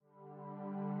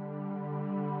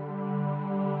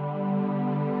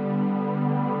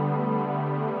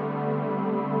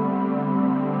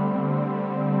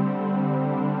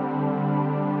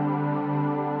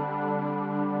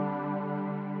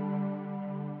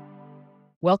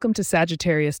Welcome to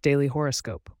Sagittarius Daily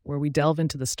Horoscope, where we delve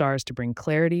into the stars to bring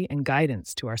clarity and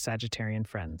guidance to our Sagittarian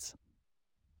friends.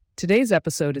 Today's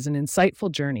episode is an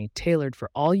insightful journey tailored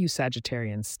for all you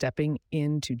Sagittarians stepping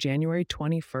into January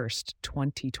 21st,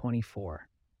 2024.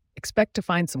 Expect to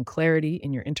find some clarity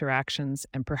in your interactions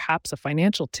and perhaps a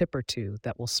financial tip or two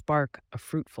that will spark a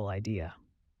fruitful idea.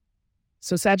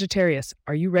 So, Sagittarius,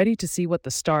 are you ready to see what the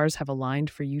stars have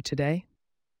aligned for you today?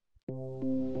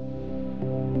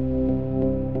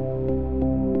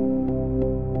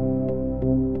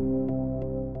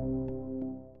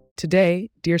 Today,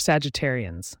 dear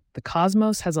Sagittarians, the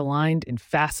cosmos has aligned in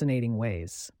fascinating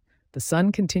ways. The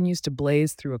sun continues to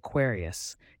blaze through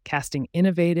Aquarius, casting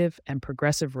innovative and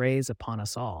progressive rays upon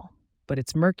us all. But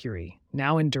it's Mercury,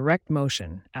 now in direct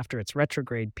motion after its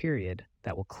retrograde period,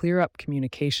 that will clear up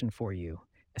communication for you,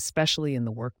 especially in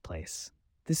the workplace.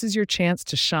 This is your chance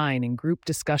to shine in group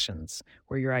discussions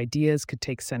where your ideas could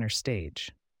take center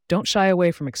stage. Don't shy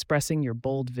away from expressing your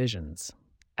bold visions.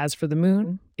 As for the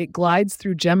moon, it glides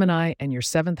through Gemini and your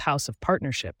seventh house of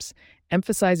partnerships,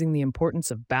 emphasizing the importance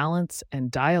of balance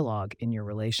and dialogue in your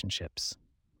relationships.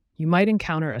 You might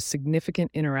encounter a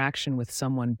significant interaction with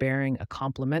someone bearing a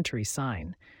complementary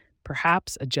sign,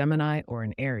 perhaps a Gemini or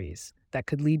an Aries, that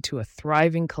could lead to a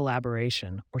thriving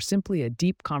collaboration or simply a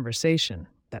deep conversation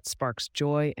that sparks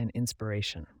joy and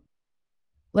inspiration.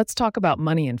 Let's talk about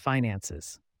money and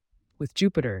finances. With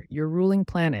Jupiter, your ruling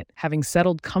planet, having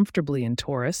settled comfortably in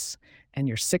Taurus and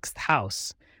your sixth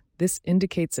house, this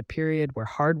indicates a period where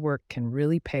hard work can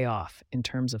really pay off in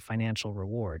terms of financial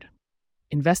reward.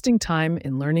 Investing time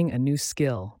in learning a new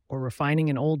skill or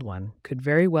refining an old one could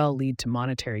very well lead to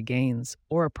monetary gains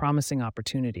or a promising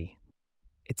opportunity.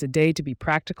 It's a day to be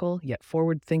practical yet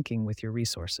forward-thinking with your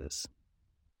resources.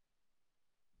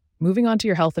 Moving on to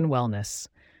your health and wellness,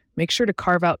 make sure to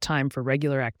carve out time for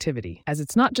regular activity, as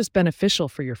it's not just beneficial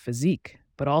for your physique,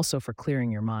 but also for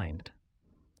clearing your mind.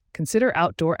 Consider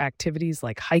outdoor activities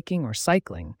like hiking or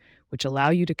cycling, which allow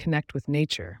you to connect with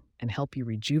nature and help you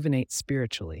rejuvenate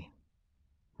spiritually.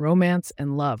 Romance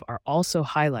and love are also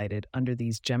highlighted under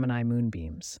these Gemini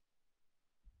moonbeams.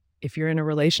 If you're in a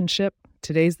relationship,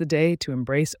 today's the day to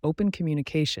embrace open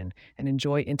communication and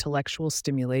enjoy intellectual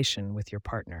stimulation with your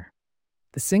partner.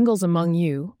 The singles among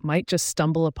you might just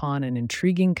stumble upon an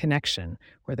intriguing connection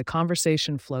where the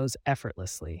conversation flows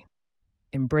effortlessly.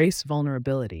 Embrace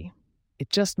vulnerability. It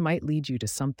just might lead you to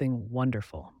something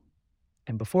wonderful.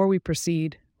 And before we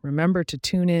proceed, remember to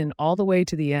tune in all the way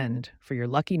to the end for your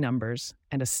lucky numbers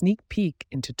and a sneak peek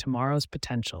into tomorrow's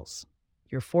potentials.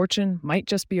 Your fortune might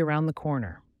just be around the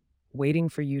corner, waiting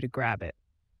for you to grab it.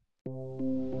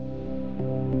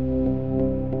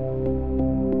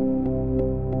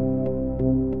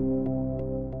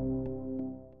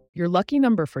 Your lucky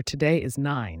number for today is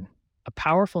 9, a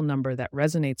powerful number that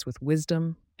resonates with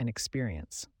wisdom and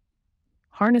experience.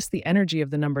 Harness the energy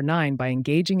of the number 9 by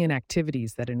engaging in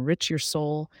activities that enrich your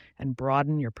soul and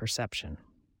broaden your perception.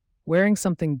 Wearing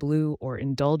something blue or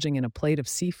indulging in a plate of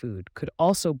seafood could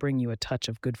also bring you a touch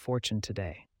of good fortune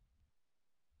today.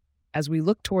 As we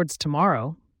look towards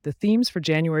tomorrow, the themes for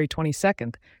January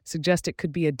 22nd suggest it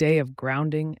could be a day of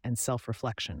grounding and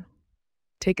self-reflection.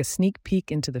 Take a sneak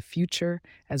peek into the future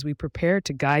as we prepare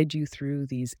to guide you through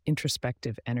these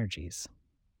introspective energies.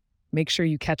 Make sure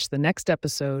you catch the next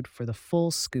episode for the full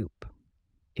scoop.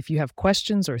 If you have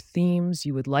questions or themes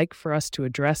you would like for us to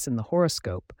address in the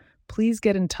horoscope, please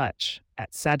get in touch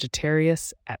at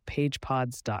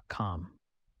sagittarius@pagepods.com.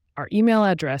 Our email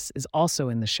address is also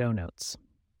in the show notes.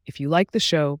 If you like the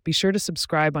show, be sure to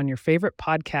subscribe on your favorite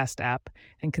podcast app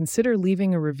and consider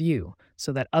leaving a review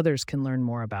so that others can learn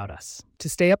more about us. To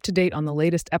stay up to date on the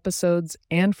latest episodes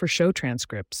and for show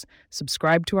transcripts,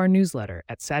 subscribe to our newsletter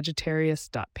at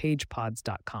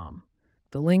sagittarius.pagepods.com.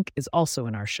 The link is also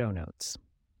in our show notes.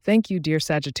 Thank you, dear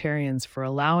Sagittarians, for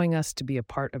allowing us to be a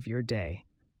part of your day.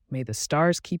 May the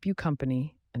stars keep you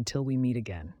company until we meet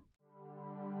again.